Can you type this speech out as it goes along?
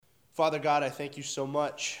Father God, I thank you so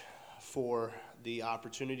much for the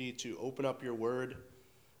opportunity to open up your word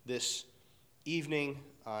this evening.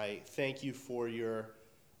 I thank you for your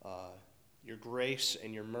grace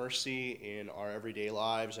and your mercy in our everyday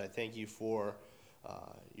lives. I thank you for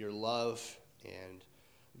your love. And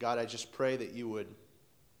God, I just pray that you would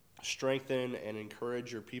strengthen and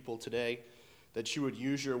encourage your people today, that you would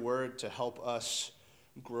use your word to help us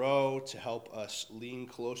grow, to help us lean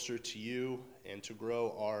closer to you, and to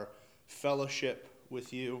grow our fellowship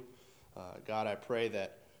with you. God, I pray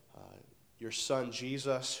that your son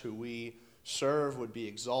Jesus, who we serve, would be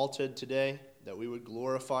exalted today, that we would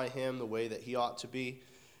glorify him the way that he ought to be.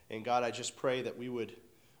 And God, I just pray that we would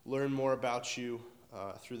learn more about you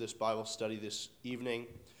through this Bible study this evening.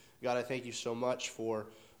 God, I thank you so much for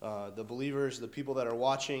the believers, the people that are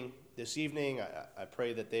watching this evening. I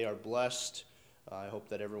pray that they are blessed. I hope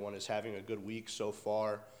that everyone is having a good week so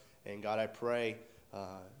far. And God, I pray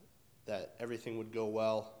that everything would go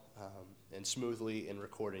well and smoothly in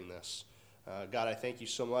recording this. God, I thank you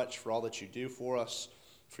so much for all that you do for us,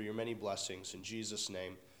 for your many blessings. In Jesus'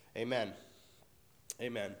 name, amen.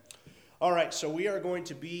 Amen. All right, so we are going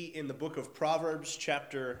to be in the book of Proverbs,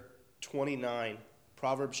 chapter 29.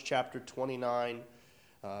 Proverbs, chapter 29,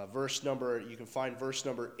 you can find verse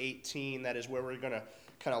number 18. That is where we're going to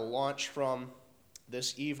kind of launch from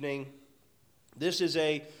this evening. This is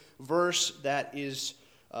a verse that is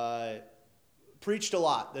preached a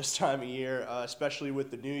lot this time of year, especially with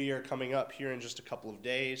the new year coming up here in just a couple of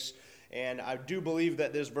days. And I do believe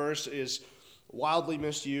that this verse is wildly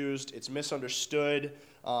misused. It's misunderstood,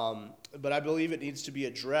 but I believe it needs to be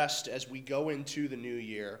addressed as we go into the new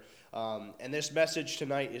year. And this message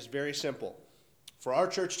tonight is very simple. For our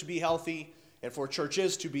church to be healthy, and for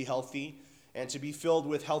churches to be healthy, and to be filled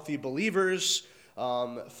with healthy believers,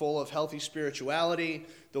 full of healthy spirituality,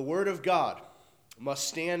 the Word of God must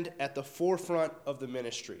stand at the forefront of the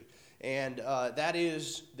ministry. And that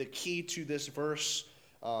is the key to this verse.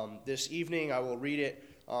 This evening I will read it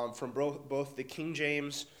from both the King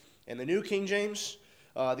James and the New King James.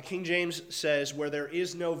 The King James says, "Where there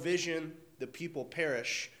is no vision, the people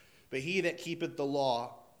perish, but he that keepeth the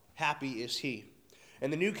law, happy is he."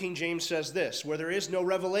 And the New King James says this, "Where there is no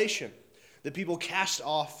revelation, the people cast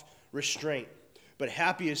off restraint, but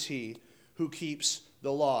happy is he who keeps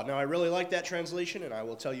the law." Now, I really like that translation, and I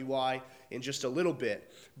will tell you why in just a little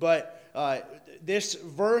bit. But this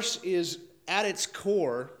verse is at its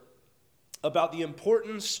core about the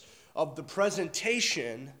importance of the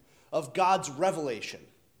presentation of God's revelation.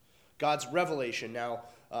 God's revelation. Now,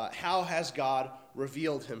 how has God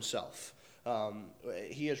revealed himself?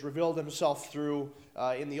 He has revealed himself through,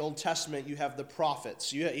 in the Old Testament, you have the prophets.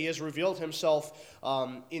 He has revealed himself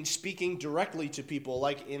in speaking directly to people,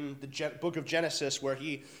 like in the book of Genesis, where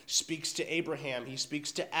he speaks to Abraham, he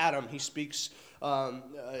speaks to Adam, he speaks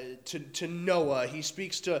to Noah, he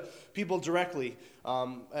speaks to people directly.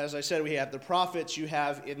 As I said, we have the prophets. You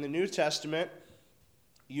have in the New Testament,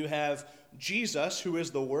 you have Jesus, who is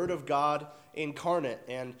the Word of God incarnate.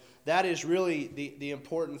 And that is really the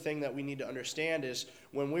important thing that we need to understand is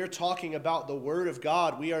when we're talking about the Word of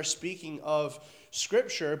God, we are speaking of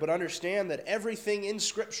Scripture, but understand that everything in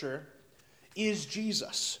Scripture is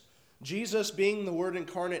Jesus. Jesus being the Word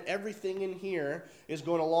incarnate, everything in here is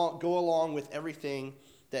going to go along with everything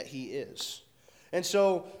that he is. And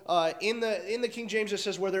so in the King James it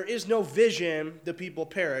says, "Where there is no vision, the people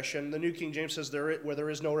perish." And the New King James says, "Where there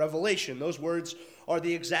is no revelation." Those words are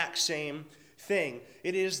the exact same thing.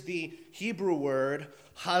 It is the Hebrew word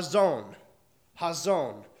hazon.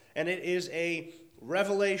 Hazon. And it is a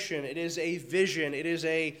revelation. It is a vision. It is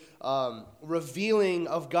a revealing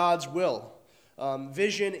of God's will.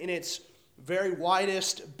 Vision in its very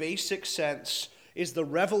widest, basic sense is the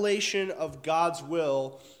revelation of God's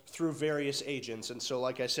will through various agents. And so,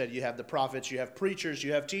 like I said, you have the prophets, you have preachers,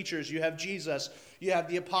 you have teachers, you have Jesus, you have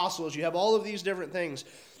the apostles, you have all of these different things.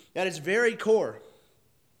 At its very core,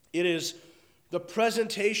 it is the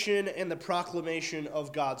presentation and the proclamation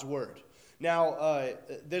of God's word. Now,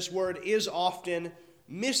 this word is often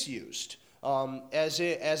misused as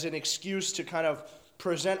an excuse to kind of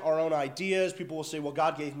present our own ideas. People will say, well,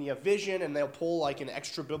 God gave me a vision, and they'll pull like an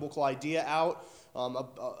extra biblical idea out,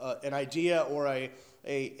 an idea or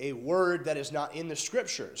a word that is not in the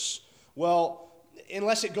Scriptures. Well,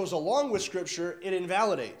 unless it goes along with Scripture, it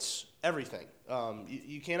invalidates everything.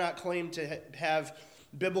 You cannot claim to have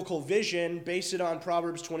biblical vision, base it on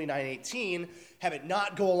Proverbs 29:18, have it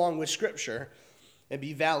not go along with Scripture, and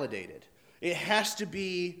be validated. It has to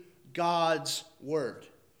be God's word.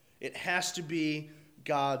 It has to be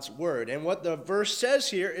God's word. And what the verse says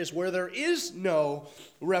here is where there is no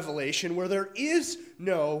revelation, where there is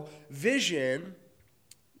no vision,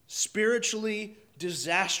 spiritually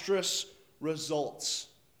disastrous results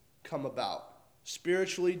come about.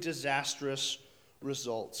 Spiritually disastrous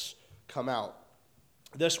results come out.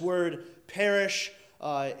 This word perish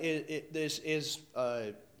this is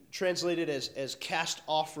translated as cast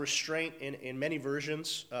off restraint in many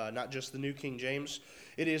versions, not just the New King James.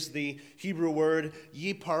 It is the Hebrew word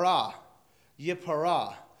yipara,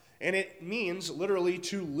 and it means literally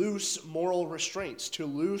to loose moral restraints, to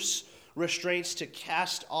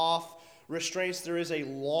cast off restraints. There is a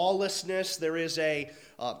lawlessness, there is a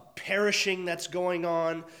perishing that's going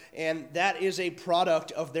on, and that is a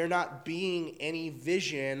product of there not being any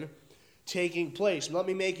vision taking place. Let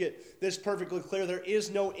me make this perfectly clear. There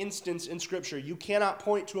is no instance in Scripture. You cannot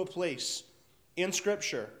point to a place in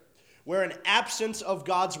Scripture where an absence of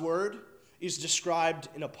God's word is described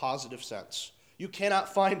in a positive sense. You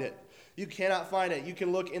cannot find it. You cannot find it. You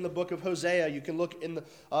can look in the book of Hosea. You can look in the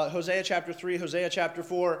Hosea chapter 3, Hosea chapter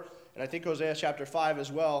 4, and I think Hosea chapter 5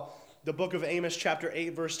 as well. The book of Amos chapter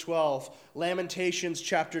 8, verse 12. Lamentations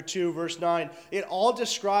chapter 2, verse 9. It all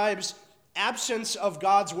describes absence of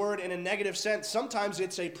God's word in a negative sense. Sometimes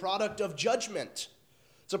it's a product of judgment.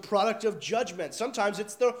 It's a product of judgment. Sometimes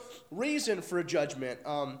it's the reason for judgment.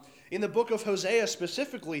 In the book of Hosea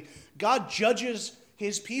specifically, God judges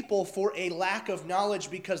his people for a lack of knowledge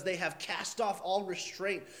because they have cast off all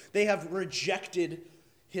restraint. They have rejected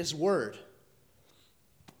his word.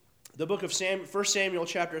 The book of 1 Samuel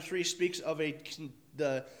chapter 3 speaks of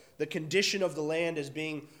the condition of the land as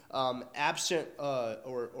being absent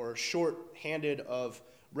or short-handed of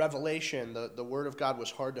revelation. The word of God was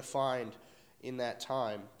hard to find in that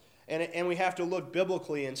time. And we have to look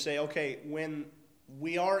biblically and say, okay, when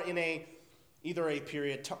we are in either a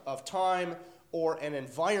period of time or an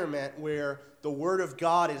environment where the word of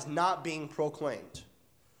God is not being proclaimed,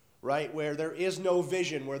 right? Where there is no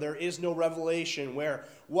vision, where there is no revelation, where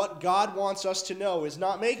what God wants us to know is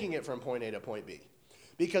not making it from point A to point B.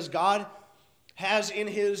 Because God has in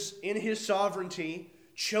his sovereignty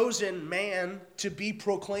chosen man to be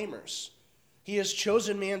proclaimers. He has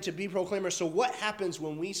chosen man to be proclaimers. So what happens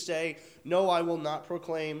when we say, no, I will not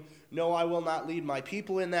proclaim, no, I will not lead my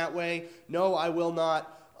people in that way, no, I will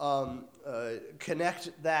not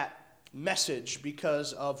connect that message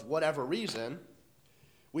because of whatever reason?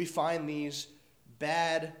 We find these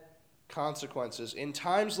bad consequences. In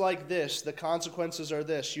times like this, the consequences are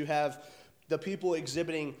this. You have the people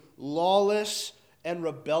exhibiting lawless and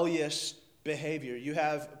rebellious behavior. You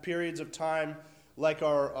have periods of time like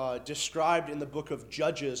are described in the book of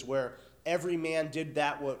Judges where every man did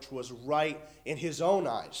that which was right in his own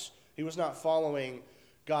eyes. He was not following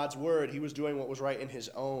God's word. He was doing what was right in his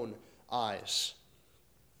own eyes.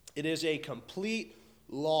 It is a complete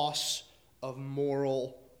loss of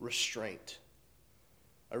moral restraint.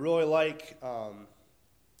 I really like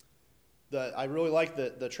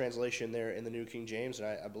the translation there in the New King James, and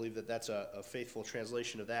I believe that that's a faithful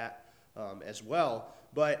translation of that as well.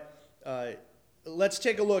 But let's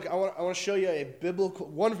take a look. I want to show you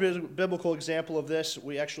one biblical example of this.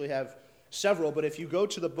 We actually have several, but if you go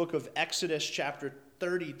to the book of Exodus chapter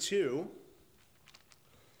 32,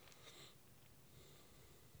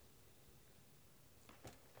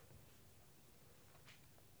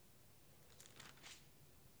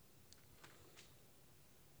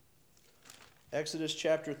 Exodus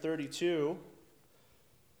chapter 32.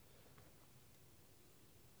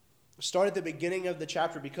 Start at the beginning of the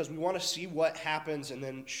chapter because we want to see what happens and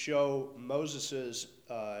then show Moses'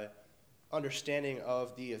 understanding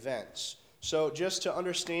of the events. So just to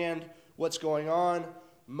understand what's going on,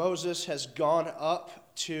 Moses has gone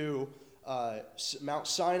up to Mount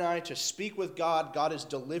Sinai to speak with God. God is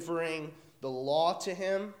delivering the law to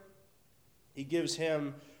him. He gives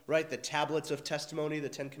him, the tablets of testimony, the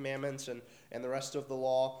Ten Commandments, and the rest of the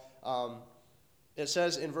law. It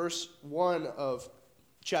says in verse 1 of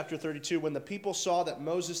chapter 32, when the people saw that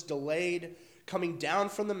Moses delayed coming down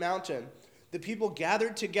from the mountain, the people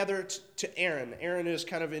gathered together to Aaron. Aaron is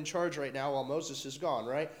kind of in charge right now while Moses is gone,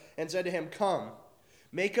 right? And said to him, "Come,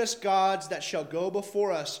 make us gods that shall go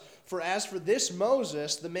before us. For as for this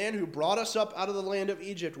Moses, the man who brought us up out of the land of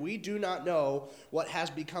Egypt, we do not know what has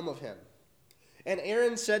become of him." And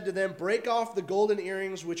Aaron said to them, "Break off the golden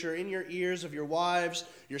earrings which are in your ears of your wives,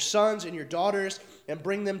 your sons, and your daughters, and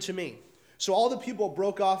bring them to me." So all the people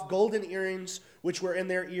broke off golden earrings which were in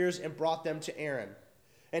their ears and brought them to Aaron.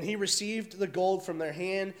 And he received the gold from their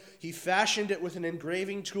hand. He fashioned it with an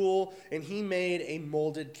engraving tool, and he made a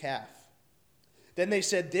molded calf. Then they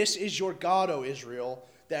said, "This is your God, O Israel,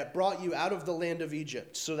 that brought you out of the land of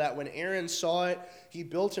Egypt, so that when Aaron saw it, he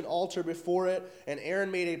built an altar before it, and Aaron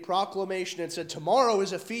made a proclamation and said, tomorrow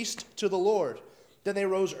is a feast to the Lord. Then they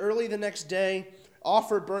rose early the next day,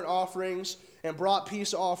 offered burnt offerings, and brought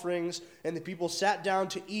peace offerings, and the people sat down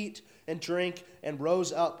to eat and drink and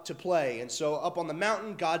rose up to play. And so up on the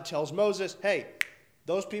mountain, God tells Moses, hey,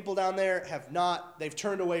 those people down there they've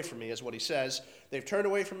turned away from me, is what he says. They've turned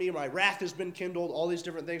away from me, my wrath has been kindled, all these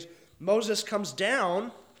different things. Moses comes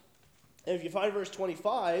down, and if you find verse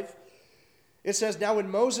 25, it says, now when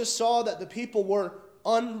Moses saw that the people were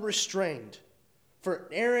unrestrained, for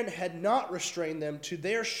Aaron had not restrained them to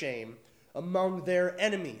their shame among their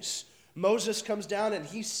enemies. Moses comes down and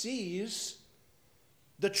he sees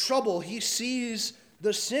the trouble. He sees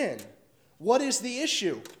the sin. What is the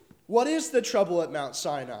issue? What is the trouble at Mount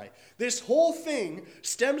Sinai? This whole thing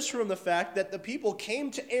stems from the fact that the people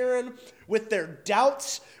came to Aaron with their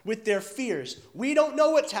doubts, with their fears. We don't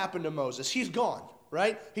know what's happened to Moses. He's gone,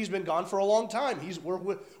 right? He's been gone for a long time.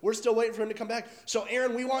 We're still waiting for him to come back. So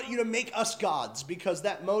Aaron, we want you to make us gods, because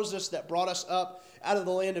that Moses that brought us up out of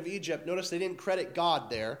the land of Egypt, notice they didn't credit God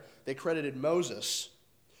there. They credited Moses.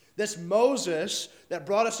 This Moses that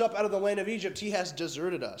brought us up out of the land of Egypt, he has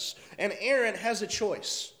deserted us. And Aaron has a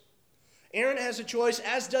choice. Aaron has a choice,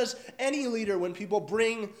 as does any leader when people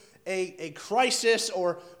bring a crisis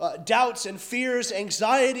or doubts and fears,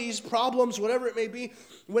 anxieties, problems, whatever it may be.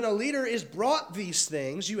 When a leader is brought these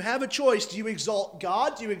things, you have a choice. Do you exalt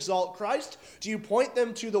God? Do you exalt Christ? Do you point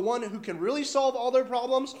them to the one who can really solve all their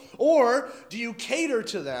problems? Or do you cater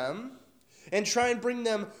to them and try and bring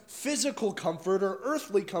them physical comfort or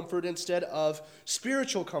earthly comfort instead of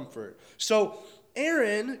spiritual comfort? So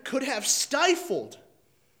Aaron could have stifled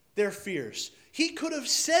their fears. He could have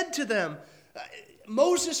said to them,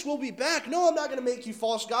 Moses will be back. No, I'm not going to make you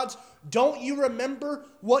false gods. Don't you remember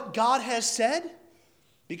what God has said?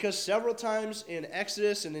 Because several times in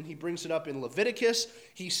Exodus, and then he brings it up in Leviticus,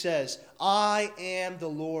 he says, I am the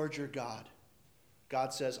Lord your God.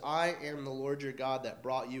 God says, I am the Lord your God that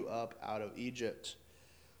brought you up out of Egypt.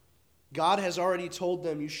 God has already told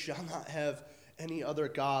them, you shall not have any other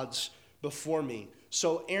gods before me.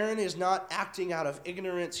 So Aaron is not acting out of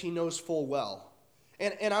ignorance. He knows full well.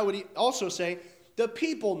 And I would also say the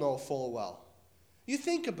people know full well. You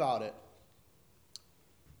think about it.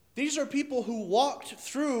 These are people who walked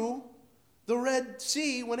through the Red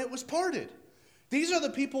Sea when it was parted. These are the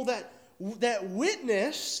people that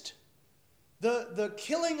witnessed the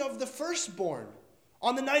killing of the firstborn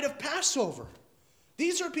on the night of Passover.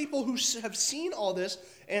 These are people who have seen all this,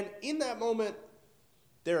 and in that moment,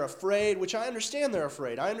 they're afraid, which I understand they're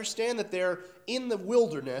afraid. I understand that they're in the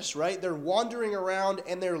wilderness, right? They're wandering around,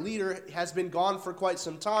 and their leader has been gone for quite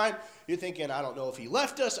some time. You're thinking, I don't know if he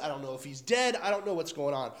left us. I don't know if he's dead. I don't know what's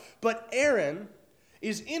going on. But Aaron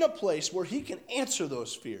is in a place where he can answer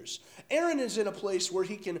those fears. Aaron is in a place where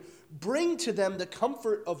he can bring to them the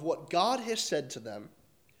comfort of what God has said to them.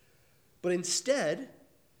 But instead,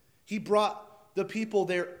 he brought the people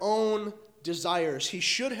their own desires. He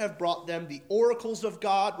should have brought them the oracles of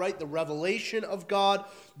God, right? The revelation of God,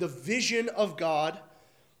 the vision of God.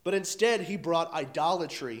 But instead, he brought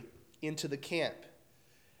idolatry into the camp.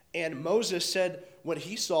 And Moses said what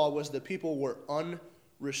he saw was the people were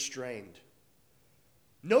unrestrained.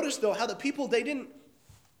 Notice, though, how the people, they didn't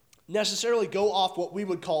necessarily go off what we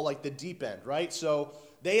would call like the deep end, right? So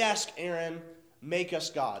they ask Aaron, make us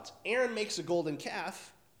gods. Aaron makes a golden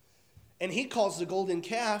calf, and he calls the golden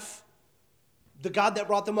calf the God that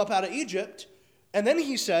brought them up out of Egypt. And then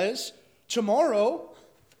he says, tomorrow,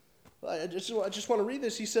 I just want to read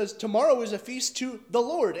this. He says, tomorrow is a feast to the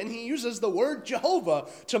Lord. And he uses the word Jehovah.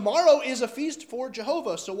 Tomorrow is a feast for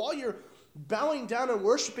Jehovah. So while you're bowing down and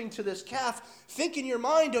worshiping to this calf, think in your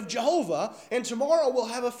mind of Jehovah, and tomorrow we'll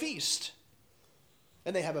have a feast.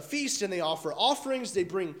 And they have a feast, and they offer offerings. They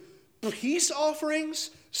bring peace offerings,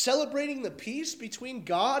 celebrating the peace between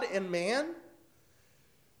God and man.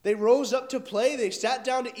 They rose up to play. They sat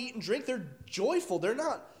down to eat and drink. They're joyful. They're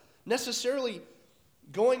not necessarily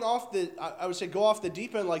going off go off the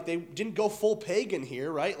deep end, like they didn't go full pagan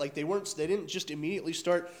here, right? Like they didn't just immediately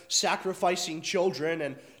start sacrificing children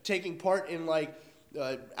and taking part in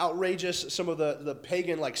outrageous, some of the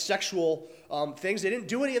pagan sexual things. They didn't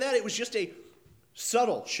do any of that. It was just a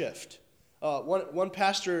subtle shift. One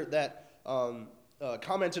pastor that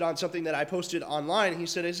commented on something that I posted online. He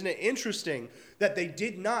said, isn't it interesting that they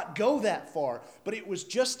did not go that far, but it was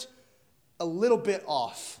just a little bit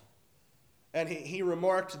off. And he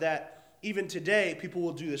remarked that even today, people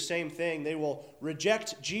will do the same thing. They will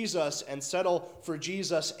reject Jesus and settle for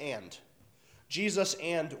Jesus and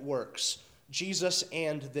works, Jesus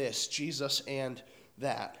and this, Jesus and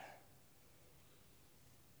that.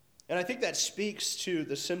 And I think that speaks to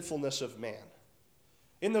the sinfulness of man.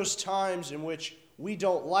 In those times in which we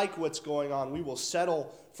don't like what's going on, we will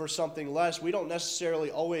settle for something less. We don't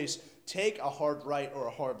necessarily always take a hard right or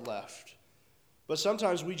a hard left. But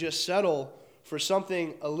sometimes we just settle for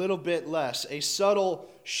something a little bit less, a subtle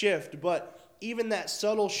shift. But even that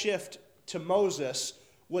subtle shift to Moses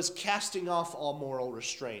was casting off all moral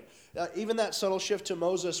restraint. Even that subtle shift to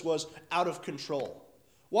Moses was out of control.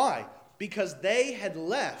 Why? Because they had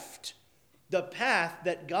left the path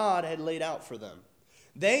that God had laid out for them.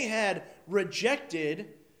 They had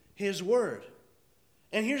rejected his word.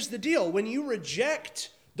 And here's the deal. When you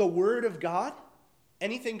reject the word of God,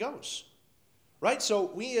 anything goes. Right?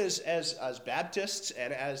 So we as Baptists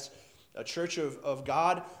and as a church of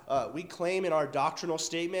God, we claim in our doctrinal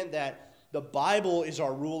statement that the Bible is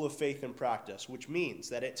our rule of faith and practice, which means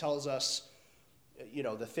that it tells us,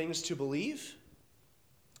 the things to believe.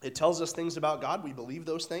 It tells us things about God. We believe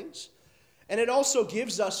those things. And it also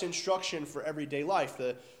gives us instruction for everyday life.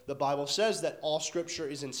 The Bible says that all Scripture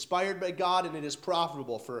is inspired by God and it is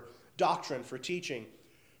profitable for doctrine, for teaching,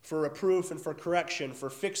 for reproof and for correction, for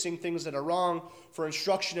fixing things that are wrong, for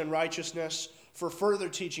instruction in righteousness, for further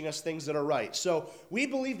teaching us things that are right. So we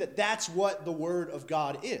believe that that's what the Word of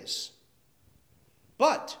God is.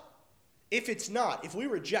 But if it's not, if we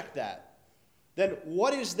reject that, then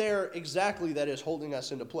what is there exactly that is holding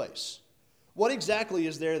us into place? What exactly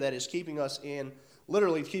is there that is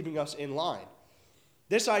literally keeping us in line?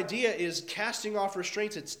 This idea is casting off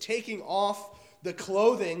restraints. It's taking off the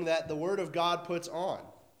clothing that the Word of God puts on.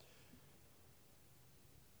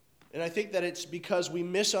 And I think that it's because we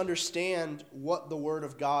misunderstand what the Word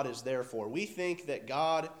of God is there for. We think that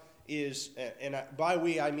God is, and by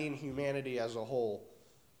we I mean humanity as a whole,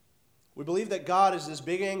 we believe that God is this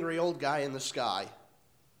big angry old guy in the sky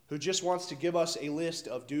who just wants to give us a list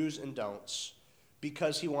of do's and don'ts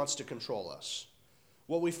because he wants to control us.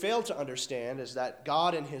 What we fail to understand is that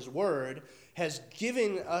God in his word has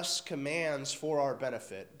given us commands for our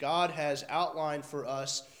benefit. God has outlined for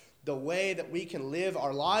us the way that we can live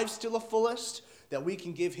our lives to the fullest, that we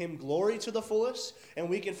can give him glory to the fullest, and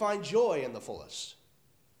we can find joy in the fullest.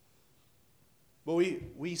 But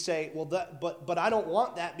we say, well, but I don't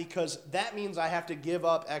want that because that means I have to give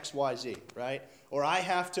up X, Y, Z, right? Or I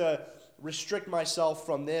have to restrict myself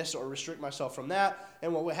from this or restrict myself from that.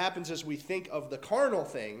 And what happens is we think of the carnal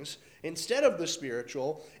things instead of the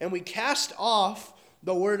spiritual, and we cast off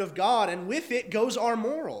the Word of God, and with it goes our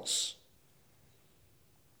morals.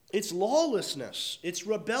 It's lawlessness. It's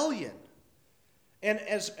rebellion. And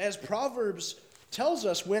as Proverbs tells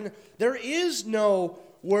us, when there is no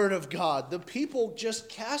Word of God, the people just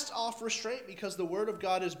cast off restraint because the Word of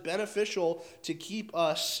God is beneficial to keep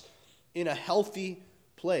us in a healthy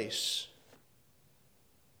place.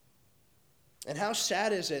 And how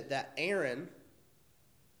sad is it that Aaron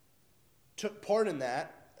took part in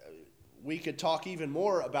that? We could talk even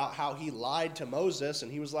more about how he lied to Moses,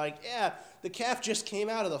 and he was like, yeah, the calf just came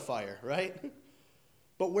out of the fire, right?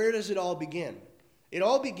 But where does it all begin? It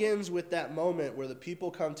all begins with that moment where the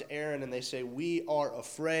people come to Aaron and they say, we are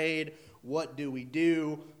afraid. What do we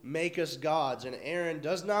do? Make us gods. And Aaron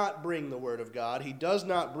does not bring the word of God. He does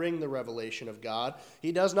not bring the revelation of God.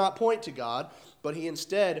 He does not point to God, but he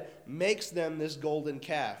instead makes them this golden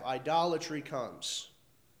calf. Idolatry comes.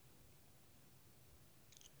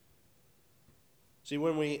 See,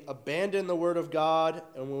 when we abandon the Word of God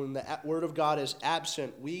and when the Word of God is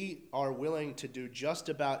absent, we are willing to do just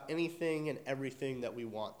about anything and everything that we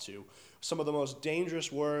want to. Some of the most dangerous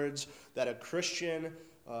words that a Christian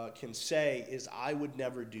can say is, I would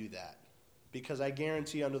never do that. Because I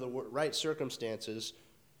guarantee under the right circumstances,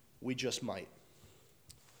 we just might.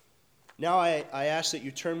 Now I ask that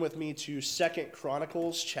you turn with me to 2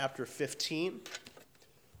 Chronicles chapter 15.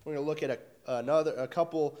 We're going to look at a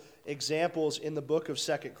couple examples in the book of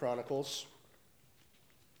 2 Chronicles.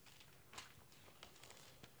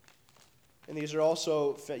 And these are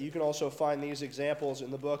also, you can also find these examples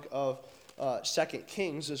in the book of 2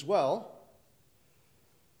 Kings as well.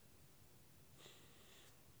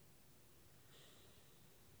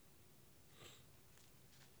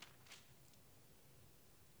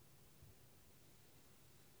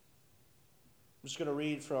 I'm just going to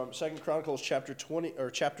read from 2 Chronicles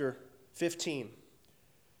chapter 15.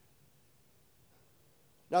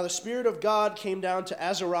 Now the Spirit of God came down to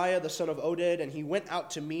Azariah the son of Oded, and he went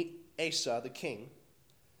out to meet Asa the king,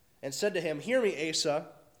 and said to him, Hear me, Asa,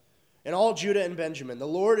 and all Judah and Benjamin. The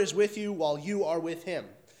Lord is with you while you are with him.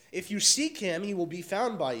 If you seek him, he will be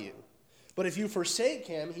found by you. But if you forsake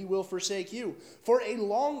him, he will forsake you. For a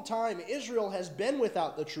long time Israel has been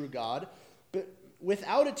without the true God,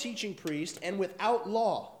 without a teaching priest and without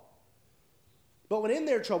law. But when in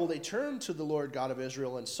their trouble they turned to the Lord God of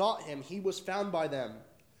Israel and sought him, he was found by them.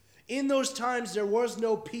 In those times there was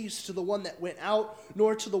no peace to the one that went out,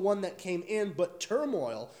 nor to the one that came in, but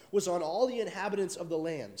turmoil was on all the inhabitants of the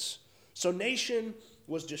lands. So nation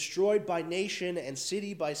was destroyed by nation, and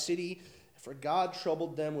city by city, for God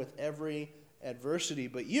troubled them with every adversity.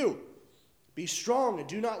 But you, be strong, and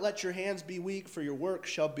do not let your hands be weak, for your work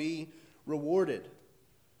shall be rewarded.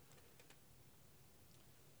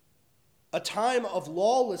 A time of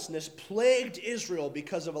lawlessness plagued Israel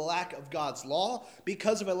because of a lack of God's law,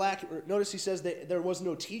 because of a lack, notice he says that there was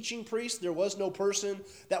no teaching priest, there was no person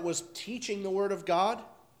that was teaching the word of God.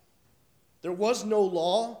 There was no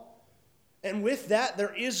law, and with that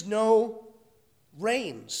there is no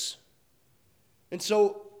rains. And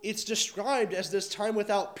so it's described as this time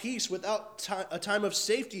without peace, without a time of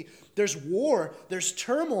safety. There's war, there's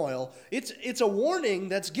turmoil. It's a warning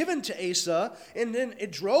that's given to Asa, and then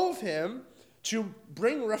it drove him to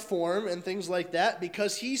bring reform and things like that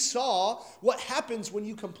because he saw what happens when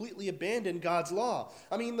you completely abandon God's law.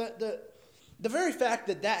 I mean, the very fact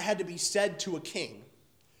that that had to be said to a king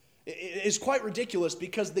is quite ridiculous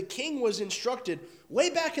because the king was instructed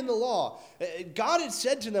way back in the law. God had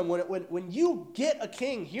said to them, when you get a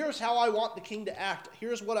king, here's how I want the king to act.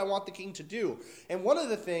 Here's what I want the king to do. And one of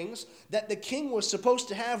the things that the king was supposed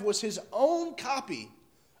to have was his own copy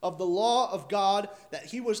of the law of God that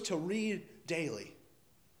he was to read daily.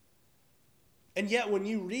 And yet when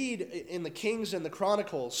you read in the Kings and the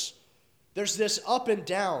Chronicles, there's this up and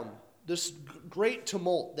down, this great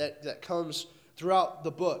tumult that comes throughout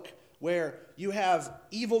the book, where you have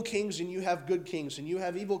evil kings and you have good kings, and you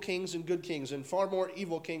have evil kings and good kings, and far more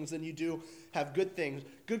evil kings than you do have good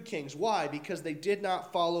kings. Why? Because they did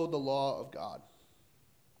not follow the law of God.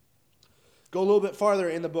 Go a little bit farther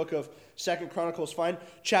in the book of 2 Chronicles, find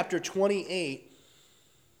chapter 28.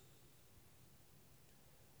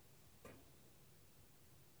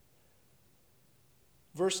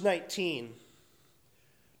 Verse 19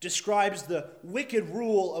 describes the wicked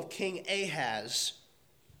rule of King Ahaz.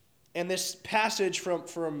 And this passage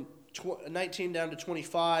from 19 down to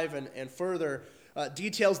 25 and further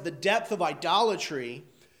details the depth of idolatry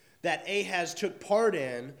that Ahaz took part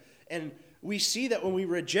in. And we see that when we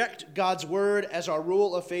reject God's word as our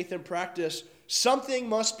rule of faith and practice, something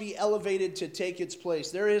must be elevated to take its place.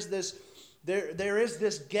 There is this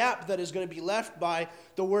gap that is going to be left by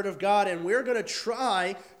the word of God, and we're going to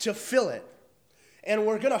try to fill it. And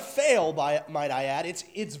we're going to fail, might I add.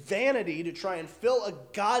 It's vanity to try and fill a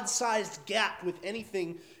God-sized gap with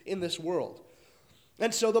anything in this world.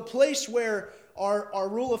 And so the place where our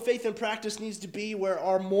rule of faith and practice needs to be, where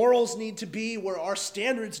our morals need to be, where our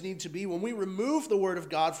standards need to be, when we remove the word of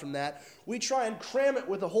God from that, we try and cram it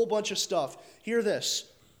with a whole bunch of stuff. Hear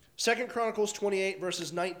this. 2 Chronicles 28,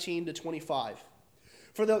 verses 19 to 25.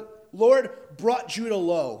 For the Lord brought Judah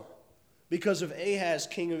low because of Ahaz,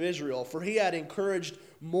 king of Israel, for he had encouraged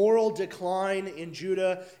moral decline in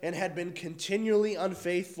Judah and had been continually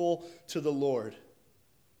unfaithful to the Lord.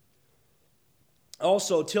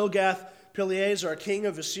 Also, Tilgath-Pileser, king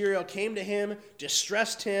of Assyria, came to him,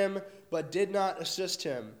 distressed him, but did not assist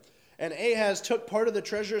him. And Ahaz took part of the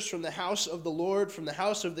treasures from the house of the Lord, from the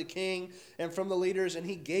house of the king, and from the leaders, and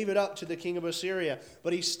he gave it up to the king of Assyria,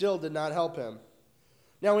 but he still did not help him.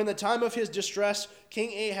 Now, in the time of his distress,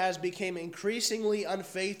 King Ahaz became increasingly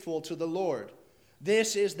unfaithful to the Lord.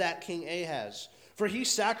 This is that King Ahaz. For he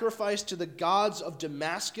sacrificed to the gods of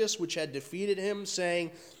Damascus, which had defeated him,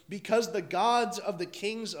 saying, because the gods of the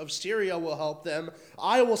kings of Syria will help them,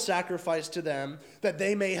 I will sacrifice to them, that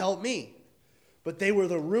they may help me. But they were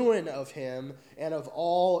the ruin of him and of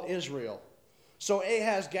all Israel. So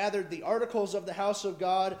Ahaz gathered the articles of the house of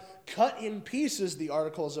God, cut in pieces the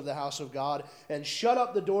articles of the house of God, and shut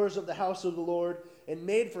up the doors of the house of the Lord, and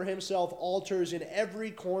made for himself altars in every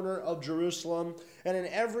corner of Jerusalem, and in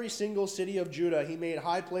every single city of Judah. He made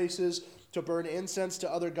high places to burn incense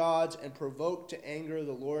to other gods, and provoke to anger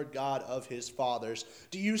the Lord God of his fathers.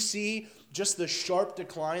 Do you see just the sharp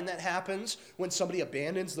decline that happens when somebody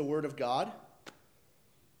abandons the word of God?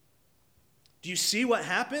 Do you see what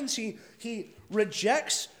happens? He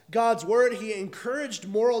rejects God's word. He encouraged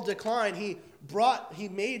moral decline. He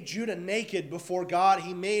made Judah naked before God.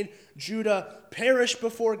 He made Judah perish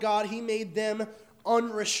before God. He made them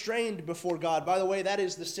unrestrained before God. By the way, that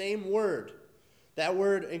is the same word. That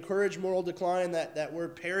word, encourage moral decline, that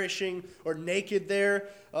word perishing or naked there,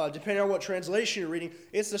 depending on what translation you're reading,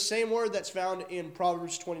 it's the same word that's found in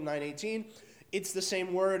Proverbs 29:18. It's the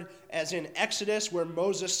same word as in Exodus where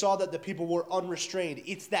Moses saw that the people were unrestrained.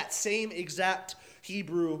 It's that same exact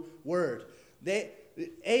Hebrew word.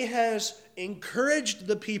 Ahaz encouraged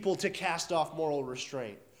the people to cast off moral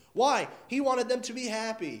restraint. Why? He wanted them to be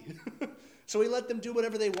happy. So he let them do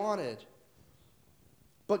whatever they wanted.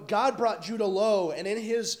 But God brought Judah low, and in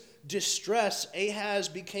his distress, Ahaz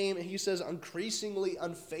became, he says, increasingly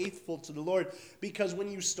unfaithful to the Lord. Because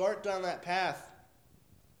when you start down that path,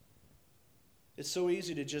 it's so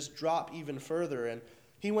easy to just drop even further. And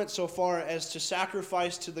he went so far as to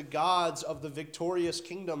sacrifice to the gods of the victorious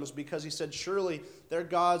kingdoms, because he said, surely their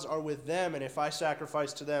gods are with them, and if I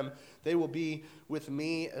sacrifice to them, they will be with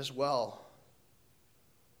me as well.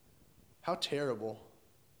 How terrible.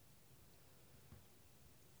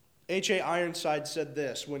 H.A. Ironside said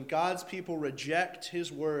this: when God's people reject his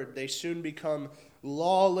word, they soon become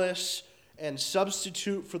lawless and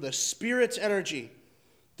substitute for the Spirit's energy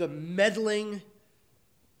the meddling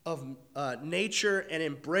of nature and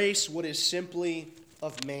embrace what is simply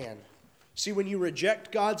of man. See, when you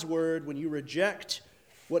reject God's word, when you reject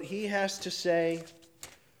what he has to say,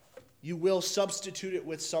 you will substitute it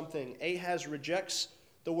with something. Ahaz rejects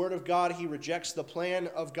the word of God. He rejects the plan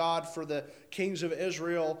of God for the kings of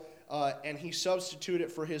Israel, and he substitutes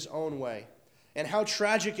it for his own way. And how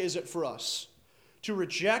tragic is it for us to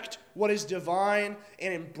reject what is divine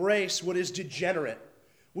and embrace what is degenerate?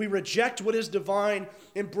 We reject what is divine,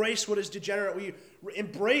 embrace what is degenerate. We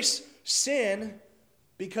embrace sin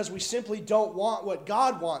because we simply don't want what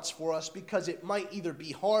God wants for us, because it might either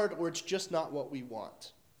be hard or it's just not what we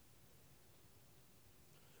want.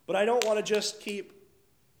 But I don't want to just keep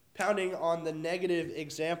pounding on the negative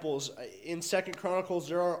examples. In 2 Chronicles,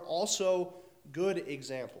 there are also good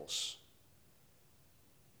examples.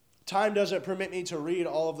 Time doesn't permit me to read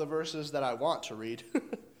all of the verses that I want to read.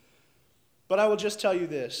 But I will just tell you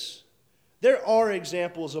this. There are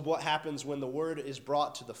examples of what happens when the word is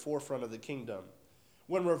brought to the forefront of the kingdom.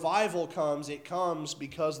 When revival comes, it comes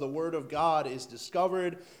because the word of God is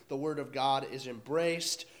discovered, the word of God is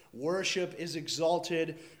embraced, worship is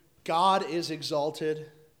exalted, God is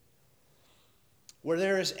exalted. Where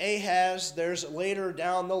there is Ahaz, there's later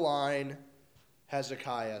down the line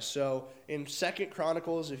Hezekiah. So in 2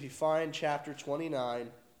 Chronicles, if you find chapter 29,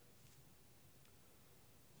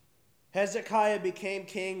 Hezekiah became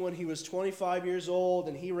king when he was 25 years old,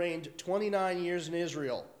 and he reigned 29 years in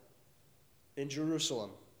Israel, in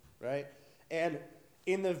Jerusalem, right? And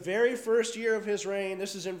in the very first year of his reign,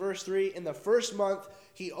 this is in verse 3, in the first month,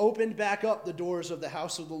 he opened back up the doors of the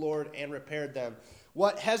house of the Lord and repaired them.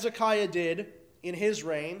 What Hezekiah did in his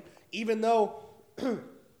reign, even though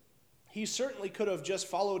he certainly could have just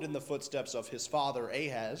followed in the footsteps of his father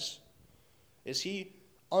Ahaz, is he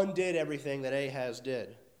undid everything that Ahaz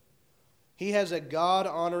did. He has a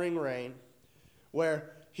God-honoring reign where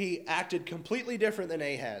he acted completely different than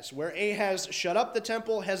Ahaz. Where Ahaz shut up the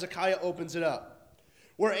temple, Hezekiah opens it up.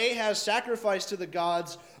 Where Ahaz sacrificed to the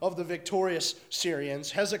gods of the victorious Syrians,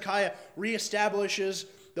 Hezekiah reestablishes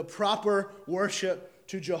the proper worship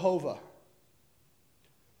to Jehovah.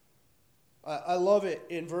 I love it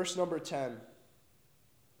in verse number 10.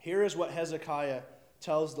 Here is what Hezekiah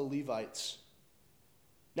tells the Levites.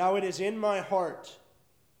 Now it is in my heart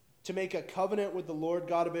to make a covenant with the Lord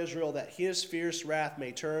God of Israel, that his fierce wrath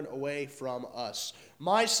may turn away from us.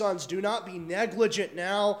 My sons, do not be negligent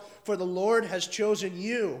now, for the Lord has chosen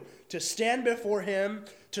you to stand before him,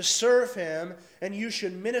 to serve him, and you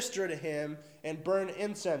should minister to him and burn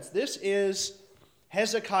incense. This is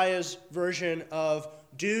Hezekiah's version of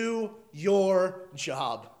do your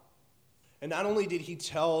job. And not only did he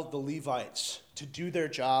tell the Levites to do their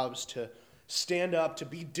jobs, to stand up, to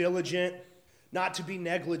be diligent, not to be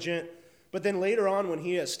negligent. But then later on, when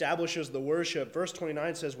he establishes the worship, verse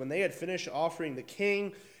 29 says, when they had finished offering, the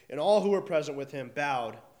king and all who were present with him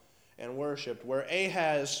bowed and worshipped. Where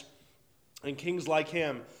Ahaz and kings like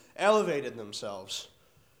him elevated themselves,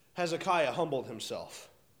 Hezekiah humbled himself.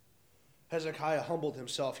 Hezekiah humbled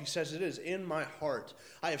himself. He says, it is in my heart.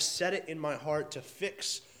 I have set it in my heart to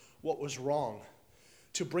fix what was wrong,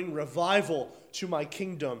 to bring revival to my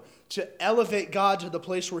kingdom, to elevate God to the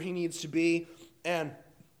place where he needs to be. And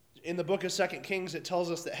in the book of 2 Kings, it tells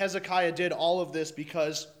us that Hezekiah did all of this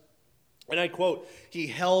because, and I quote, he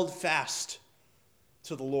held fast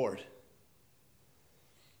to the Lord.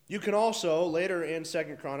 You can also, later in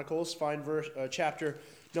 2 Chronicles, find chapter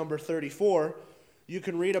number 34, you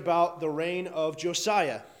can read about the reign of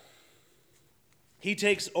Josiah. He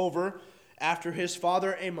takes over after his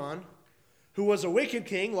father Amon, who was a wicked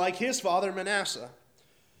king like his father Manasseh.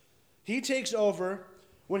 He takes over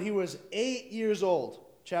when he was 8 years old.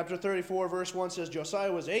 Chapter 34, verse 1 says,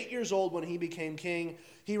 Josiah was 8 years old when he became king.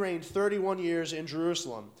 He reigned 31 years in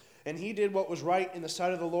Jerusalem. And he did what was right in the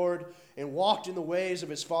sight of the Lord and walked in the ways of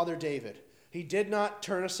his father David, He did not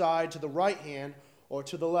turn aside to the right hand or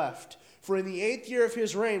to the left. For in the 8th year of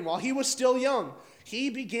his reign, while he was still young,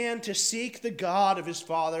 he began to seek the God of his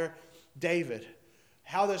father David.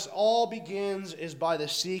 How this all begins is by the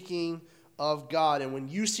seeking of God. And when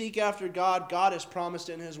you seek after God, God has promised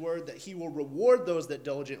in his word that he will reward those that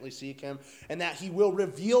diligently seek him and that he will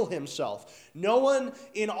reveal himself. No one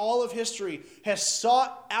in all of history has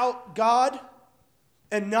sought out God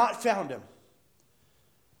and not found him.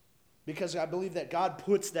 Because I believe that God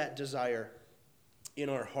puts that desire in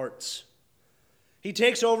our hearts. He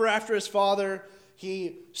takes over after his father.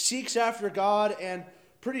 He seeks after God, and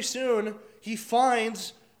pretty soon he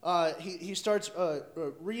finds, he starts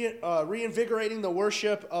reinvigorating the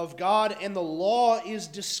worship of God, and the law is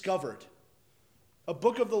discovered. A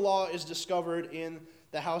book of the law is discovered in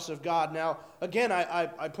the house of God. Now, again,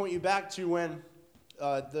 I point you back to when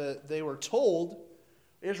they were told,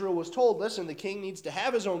 Israel was told, listen, the king needs to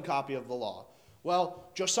have his own copy of the law.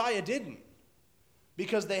 Well, Josiah didn't,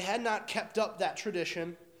 because they had not kept up that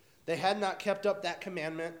tradition. They had not kept up that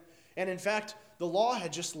commandment. And in fact, the law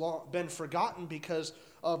had just been forgotten because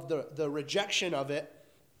of the rejection of it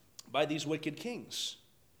by these wicked kings.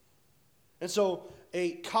 And so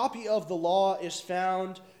a copy of the law is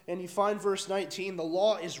found, and you find verse 19, the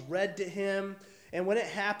law is read to him. And when it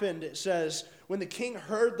happened, it says, when the king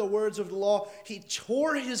heard the words of the law, he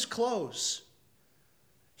tore his clothes.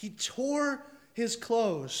 He tore his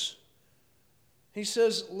clothes. He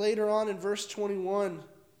says later on in verse 21,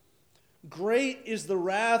 great is the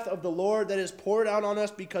wrath of the Lord that is poured out on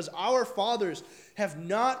us, because our fathers have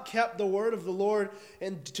not kept the word of the Lord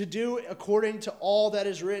and to do according to all that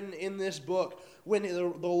is written in this book. When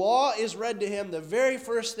the law is read to him, the very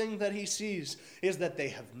first thing that he sees is that they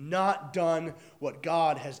have not done what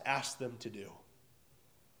God has asked them to do.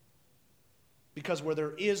 Because where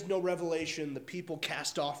there is no revelation, the people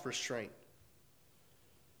cast off restraint.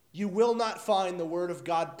 You will not find the word of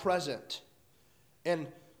God present and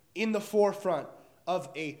in the forefront of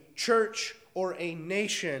a church or a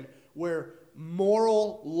nation where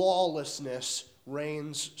moral lawlessness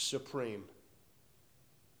reigns supreme.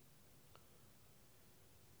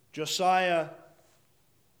 Josiah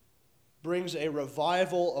brings a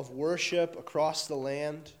revival of worship across the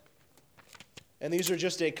land. And these are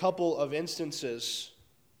just a couple of instances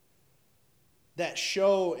that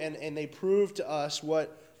show and they prove to us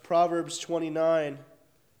what Proverbs 29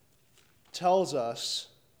 tells us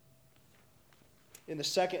in the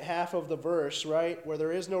second half of the verse, right? Where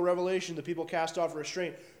there is no revelation, the people cast off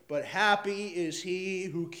restraint. But happy is he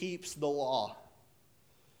who keeps the law.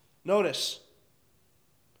 Notice,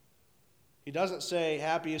 he doesn't say,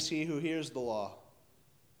 happy is he who hears the law.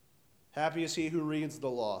 Happy is he who reads the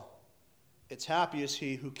law. It's happy is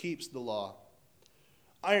he who keeps the law.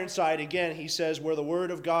 Ironside, again, he says, where the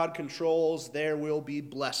word of God controls, there will be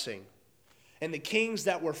blessing. And the kings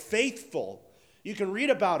that were faithful, you can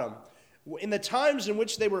read about them. In the times in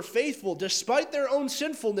which they were faithful, despite their own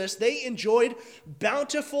sinfulness, they enjoyed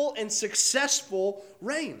bountiful and successful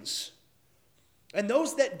reigns. And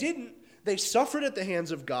those that didn't, they suffered at the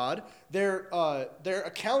hands of God. Their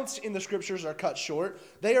accounts in the scriptures are cut short.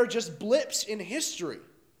 They are just blips in history.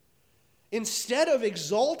 Instead of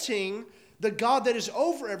exalting the God that is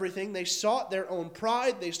over everything, they sought their own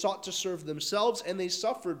pride, they sought to serve themselves, and they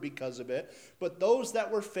suffered because of it. But those that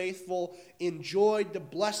were faithful enjoyed the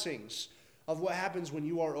blessings of what happens when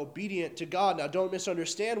you are obedient to God. Now, don't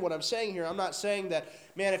misunderstand what I'm saying here. I'm not saying that,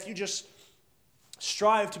 man, if you just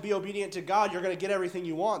strive to be obedient to God, you're going to get everything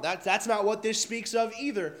you want. That's not what this speaks of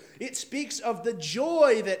either. It speaks of the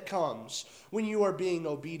joy that comes when you are being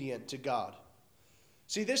obedient to God.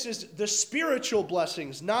 See, this is the spiritual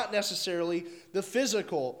blessings, not necessarily the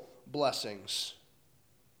physical blessings.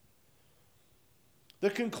 The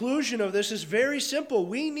conclusion of this is very simple.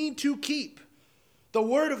 We need to keep the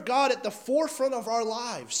Word of God at the forefront of our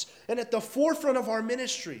lives and at the forefront of our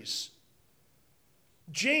ministries.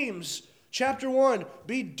 James chapter 1,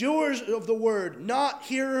 be doers of the Word, not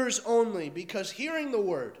hearers only, because hearing the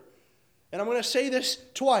Word, and I'm going to say this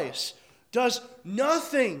twice, does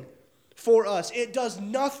nothing for us. It does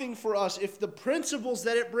nothing for us if the principles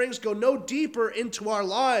that it brings go no deeper into our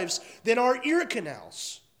lives than our ear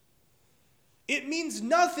canals. It means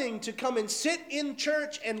nothing to come and sit in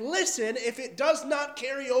church and listen if it does not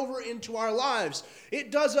carry over into our lives.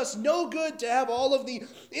 It does us no good to have all of the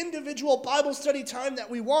individual Bible study time that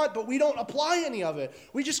we want, but we don't apply any of it.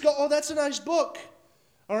 We just go, oh, that's a nice book.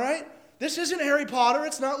 All right? This isn't Harry Potter.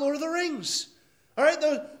 It's not Lord of the Rings. All right?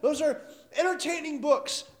 Those are entertaining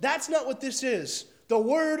books. That's not what this is. The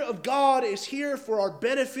Word of God is here for our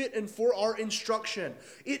benefit and for our instruction.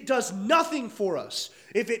 It does nothing for us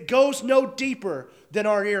if it goes no deeper than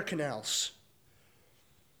our ear canals.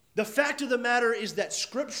 The fact of the matter is that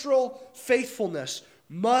scriptural faithfulness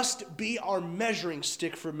must be our measuring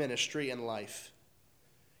stick for ministry and life.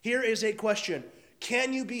 Here is a question.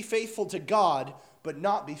 Can you be faithful to God but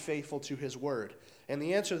not be faithful to His Word? And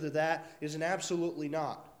the answer to that is an absolutely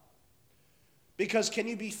not. Because can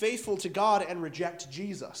you be faithful to God and reject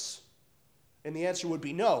Jesus? And the answer would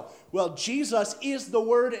be no. Well, Jesus is the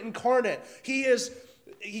Word incarnate.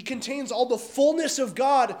 He contains all the fullness of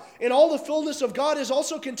God, and all the fullness of God is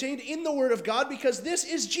also contained in the Word of God because this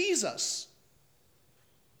is Jesus.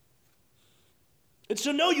 And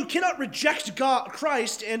so no, you cannot reject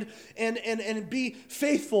Christ and be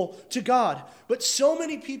faithful to God. But so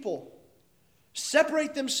many people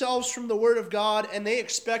separate themselves from the Word of God, and they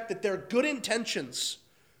expect that their good intentions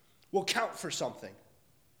will count for something.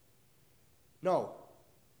 No.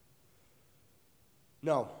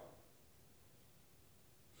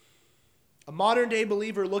 A modern-day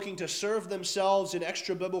believer looking to serve themselves in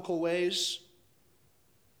extra-biblical ways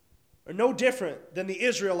are no different than the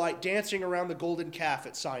Israelite dancing around the golden calf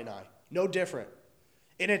at Sinai. No different.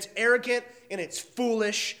 And it's arrogant, and it's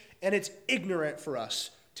foolish, and it's ignorant for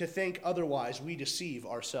us to think otherwise. We deceive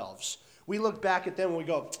ourselves. We look back at them and we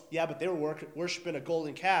go, yeah, but they were worshiping a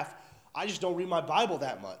golden calf. I just don't read my Bible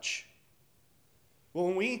that much. Well,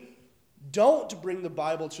 when we don't bring the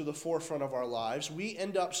Bible to the forefront of our lives, we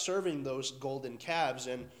end up serving those golden calves.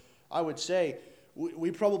 And I would say we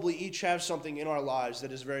probably each have something in our lives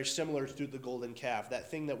that is very similar to the golden calf, that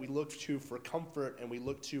thing that we look to for comfort and we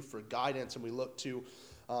look to for guidance and we look to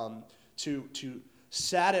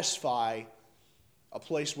satisfy a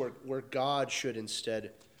place where God should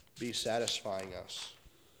instead be satisfying us.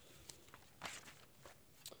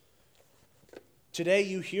 Today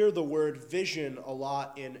you hear the word vision a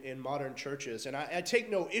lot in modern churches, and I take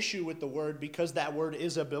no issue with the word because that word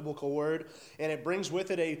is a biblical word, and it brings with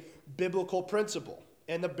it a biblical principle.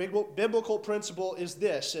 And the biblical principle is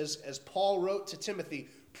this, as Paul wrote to Timothy,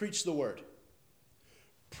 preach the word.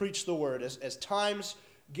 Preach the word. As times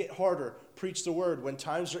get harder, preach the word. When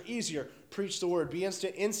times are easier, preach the word. Be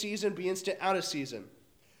instant in season, be instant out of season.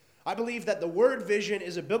 I believe that the word vision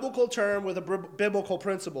is a biblical term with a biblical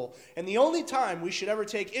principle. And the only time we should ever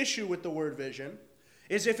take issue with the word vision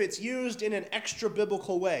is if it's used in an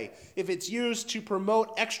extra-biblical way, if it's used to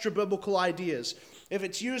promote extra-biblical ideas, if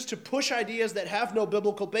it's used to push ideas that have no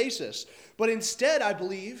biblical basis. But instead, I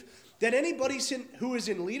believe that anybody who is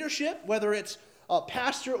in leadership, whether it's a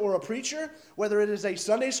pastor or a preacher, whether it is a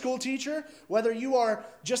Sunday school teacher, whether you are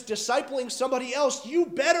just discipling somebody else, you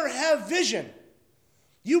better have vision.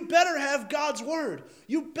 You better have God's word.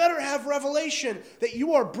 You better have revelation that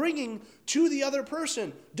you are bringing to the other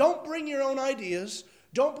person. Don't bring your own ideas.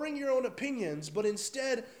 Don't bring your own opinions, but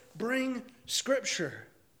instead bring Scripture.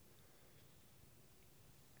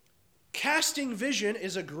 Casting vision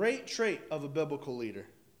is a great trait of a biblical leader.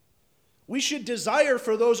 We should desire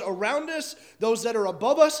for those around us, those that are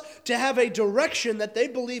above us, to have a direction that they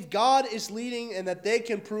believe God is leading and that they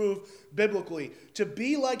can prove biblically. To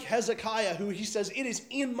be like Hezekiah, who he says, it is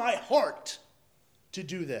in my heart to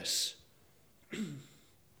do this.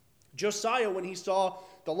 Josiah, when he saw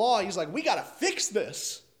the law, he's like, we got to fix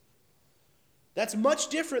this. That's much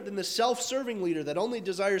different than the self-serving leader that only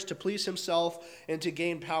desires to please himself and to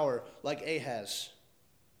gain power like Ahaz.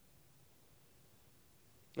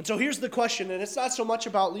 And so here's the question, and it's not so much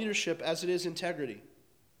about leadership as it is integrity.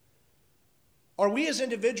 Are we as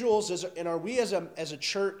individuals and are we as a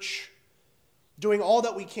church doing all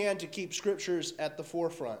that we can to keep Scriptures at the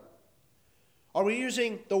forefront? Are we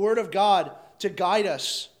using the Word of God to guide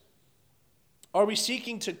us? Are we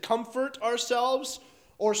seeking to comfort ourselves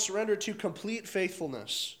or surrender to complete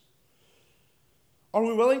faithfulness? Are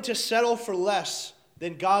we willing to settle for less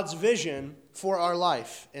than God's vision for our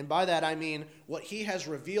life? And by that I mean what He has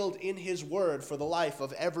revealed in His Word for the life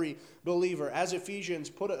of every believer. As Ephesians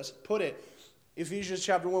put it, Ephesians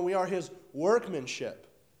chapter 1, we are His workmanship,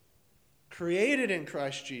 created in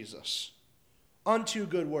Christ Jesus, unto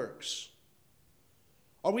good works.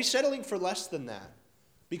 Are we settling for less than that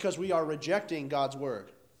because we are rejecting God's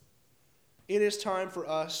Word? It is time for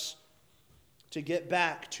us to get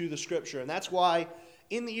back to the Scripture. And that's why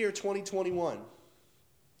in the year 2021,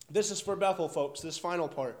 this is for Bethel, folks, this final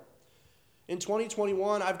part. In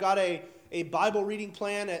 2021, I've got a Bible reading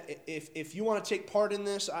plan. If you want to take part in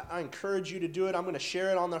this, I encourage you to do it. I'm going to share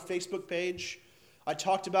it on our Facebook page. I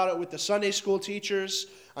talked about it with the Sunday school teachers.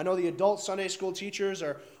 I know the adult Sunday school teachers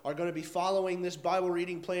are going to be following this Bible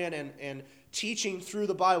reading plan and teaching through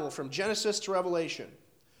the Bible from Genesis to Revelation.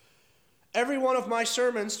 Every one of my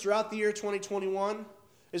sermons throughout the year 2021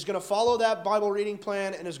 is going to follow that Bible reading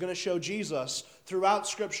plan and is going to show Jesus throughout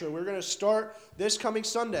Scripture. We're going to start this coming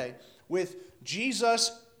Sunday with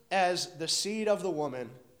Jesus as the seed of the woman,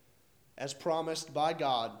 as promised by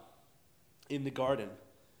God in the garden.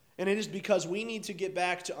 And it is because we need to get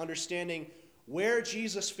back to understanding where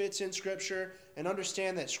Jesus fits in Scripture and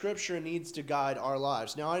understand that Scripture needs to guide our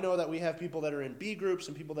lives. Now, I know that we have people that are in B groups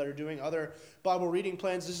and people that are doing other Bible reading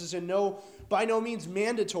plans. This is by no means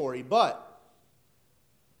mandatory, but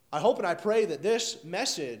I hope and I pray that this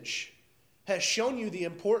message has shown you the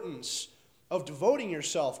importance of devoting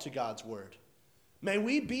yourself to God's Word. May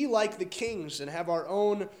we be like the kings and have our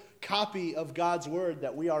own copy of God's Word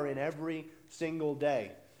that we are in every single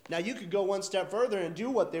day. Now, you could go one step further and do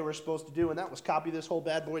what they were supposed to do, and that was copy this whole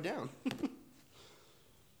bad boy down.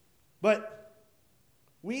 But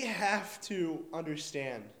we have to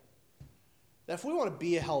understand that if we want to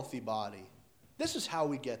be a healthy body, this is how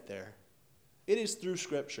we get there. It is through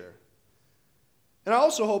Scripture. And I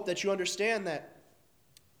also hope that you understand that,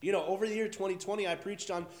 over the year 2020, I preached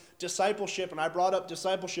on discipleship, and I brought up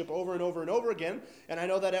discipleship over and over and over again, and I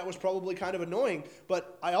know that was probably kind of annoying,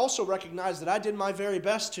 but I also recognize that I did my very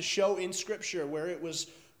best to show in Scripture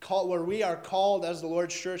where we are called as the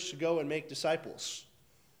Lord's church to go and make disciples.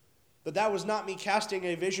 That was not me casting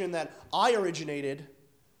a vision that I originated,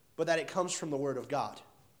 but that it comes from the Word of God.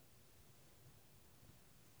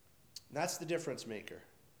 And that's the difference maker.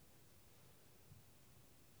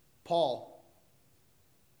 Paul,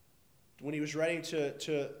 when he was writing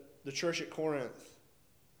to the church at Corinth,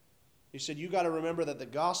 he said, you got to remember that the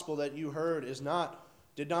gospel that you heard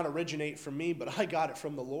did not originate from me, but I got it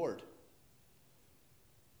from the Lord.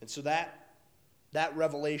 And so that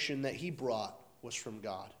revelation that he brought was from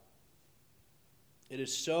God. It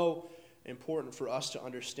is so important for us to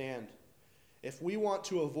understand. If we want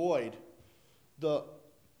to avoid the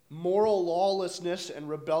moral lawlessness and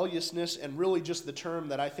rebelliousness, and really just the term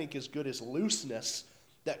that I think is good is looseness,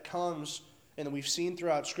 that comes and that we've seen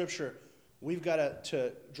throughout Scripture, we've got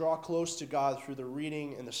to draw close to God through the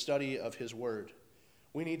reading and the study of His Word.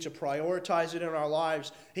 We need to prioritize it in our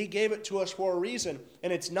lives. He gave it to us for a reason,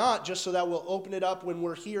 and it's not just so that we'll open it up when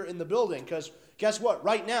we're here in the building, because guess what?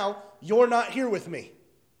 Right now, you're not here with me.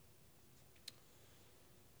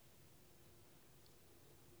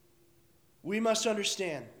 We must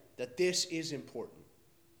understand that this is important.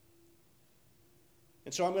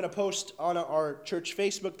 And so I'm going to post on our church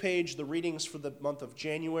Facebook page the readings for the month of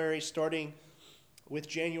January, starting with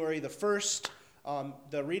January the 1st.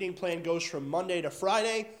 The reading plan goes from Monday to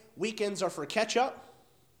Friday. Weekends are for catch-up.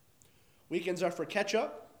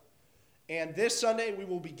 And this Sunday we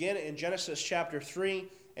will begin in Genesis chapter 3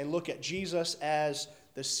 and look at Jesus as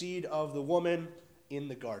the seed of the woman in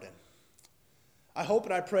the garden. I hope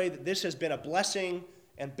and I pray that this has been a blessing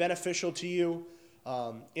and beneficial to you.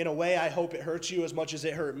 In a way, I hope it hurts you as much as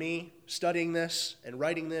it hurt me, studying this and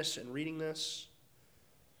writing this and reading this.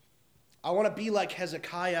 I want to be like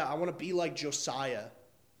Hezekiah. I want to be like Josiah.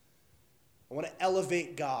 I want to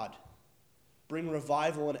elevate God, bring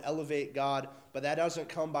revival and elevate God, but that doesn't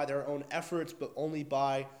come by their own efforts, but only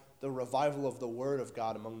by the revival of the Word of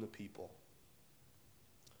God among the people.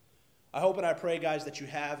 I hope and I pray, guys, that you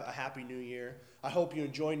have a happy New Year. I hope you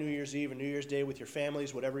enjoy New Year's Eve and New Year's Day with your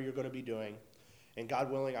families, whatever you're going to be doing. And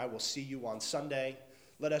God willing, I will see you on Sunday.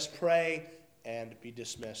 Let us pray and be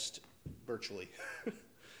dismissed virtually.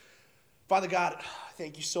 Father God,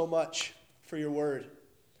 thank you so much for your word.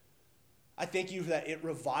 I thank you that it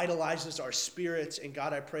revitalizes our spirits. And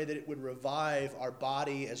God, I pray that it would revive our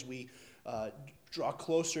body as we draw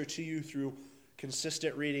closer to you through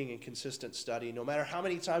consistent reading and consistent study. No matter how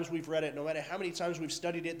many times we've read it, no matter how many times we've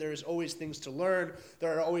studied it, there is always things to learn.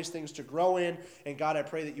 There are always things to grow in. And God, I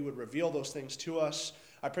pray that you would reveal those things to us.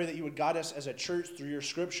 I pray that you would guide us as a church through your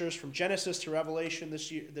scriptures from Genesis to Revelation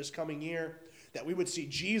this coming year, that we would see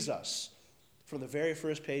Jesus from the very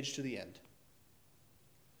first page to the end.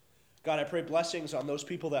 God, I pray blessings on those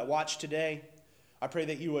people that watch today. I pray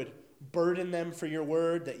that you would burden them for your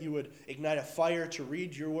word, that you would ignite a fire to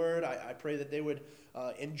read your word. I pray that they would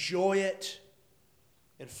enjoy it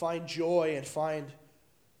and find joy and find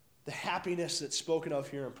the happiness that's spoken of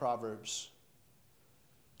here in Proverbs.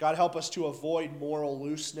 God, help us to avoid moral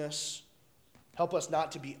looseness. Help us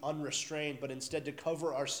not to be unrestrained, but instead to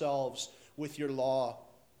cover ourselves with your law,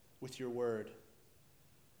 with your word.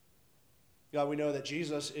 God, we know that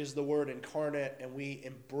Jesus is the Word incarnate, and we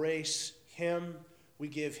embrace him. We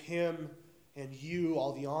give him and you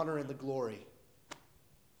all the honor and the glory.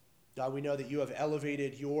 God, we know that you have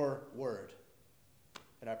elevated your word.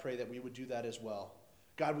 And I pray that we would do that as well.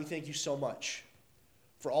 God, we thank you so much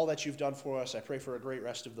for all that you've done for us. I pray for a great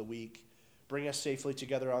rest of the week. Bring us safely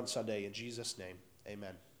together on Sunday. In Jesus' name,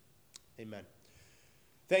 amen. Amen.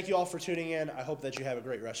 Thank you all for tuning in. I hope that you have a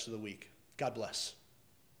great rest of the week. God bless.